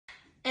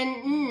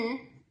and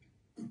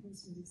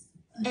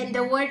and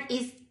the word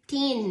is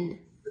tin.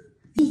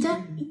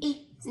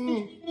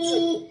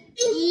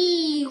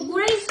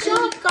 Great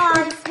job,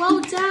 guys.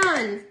 Well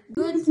done.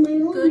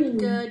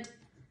 Good.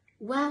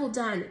 Well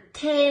done.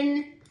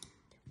 Tin.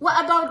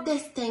 What about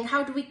this thing?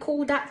 How do we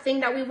call that thing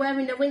that we wear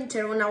in the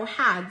winter on our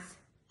hats?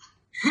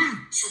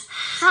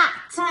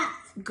 Hat.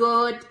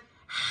 Good.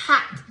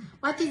 Hat.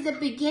 What is the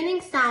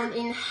beginning sound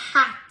in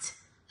hat?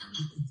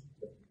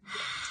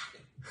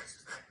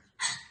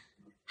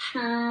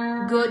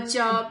 Good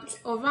job.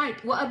 All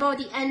right. What about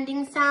the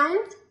ending sound?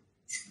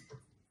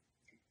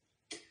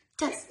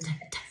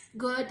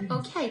 Good.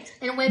 Okay.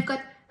 And we've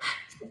got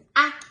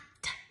at.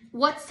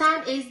 What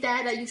sound is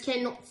there that you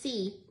cannot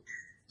see?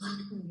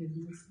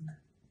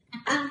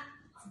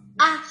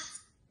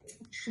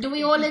 Do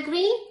we all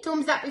agree?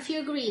 Thumbs up if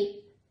you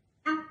agree.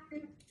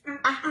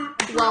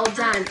 Well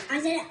done. I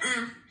said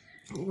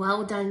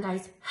Well done,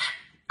 guys.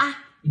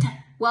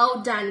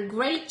 Well done.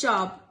 Great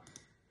job.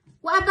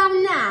 What about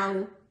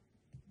now?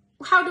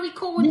 How do we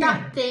call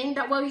that thing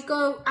that where we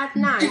go at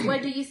night? Where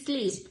do you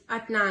sleep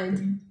at night?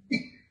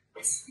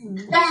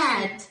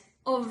 Bed.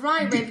 All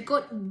right, we've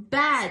got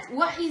bed.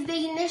 What is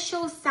the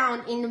initial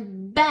sound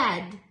in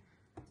bed?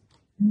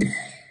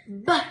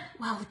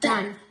 Well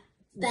done.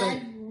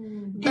 Bed.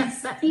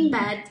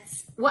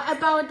 What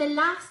about the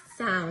last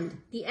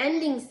sound? The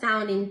ending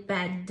sound in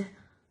bed?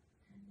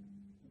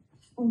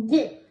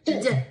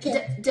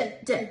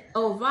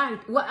 All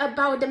right. What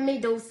about the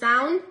middle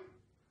sound?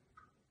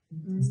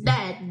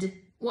 Bed.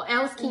 What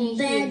else can you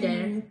hear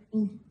there?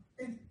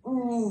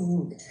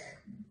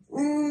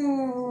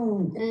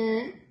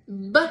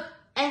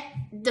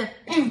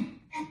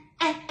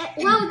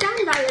 Well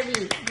done,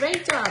 Valerie.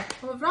 Great job.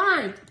 All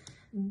right.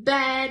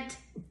 Bed.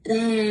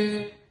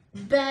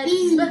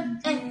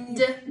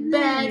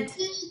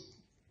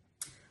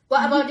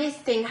 What about this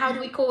thing? How do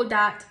we call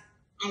that?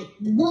 a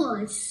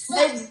bus.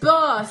 A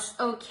bus.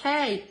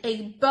 Okay.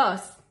 A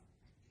bus.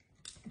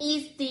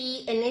 Is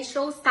the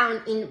initial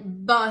sound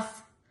in bus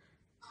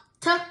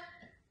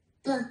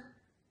B.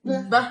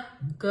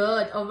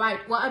 Good. All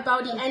right. What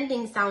about the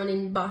ending sound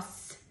in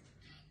bus?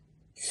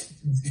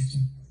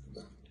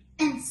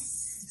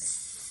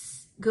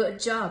 S. Good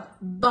job.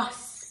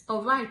 Bus.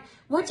 All right.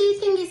 What do you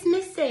think is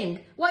missing?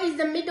 What is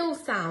the middle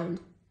sound?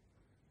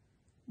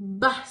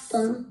 Bus.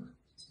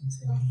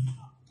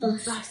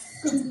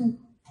 Bus.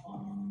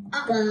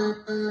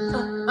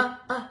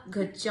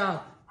 Good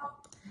job.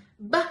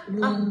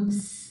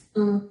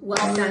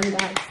 Well done,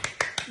 guys.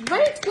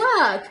 Great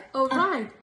work. All right.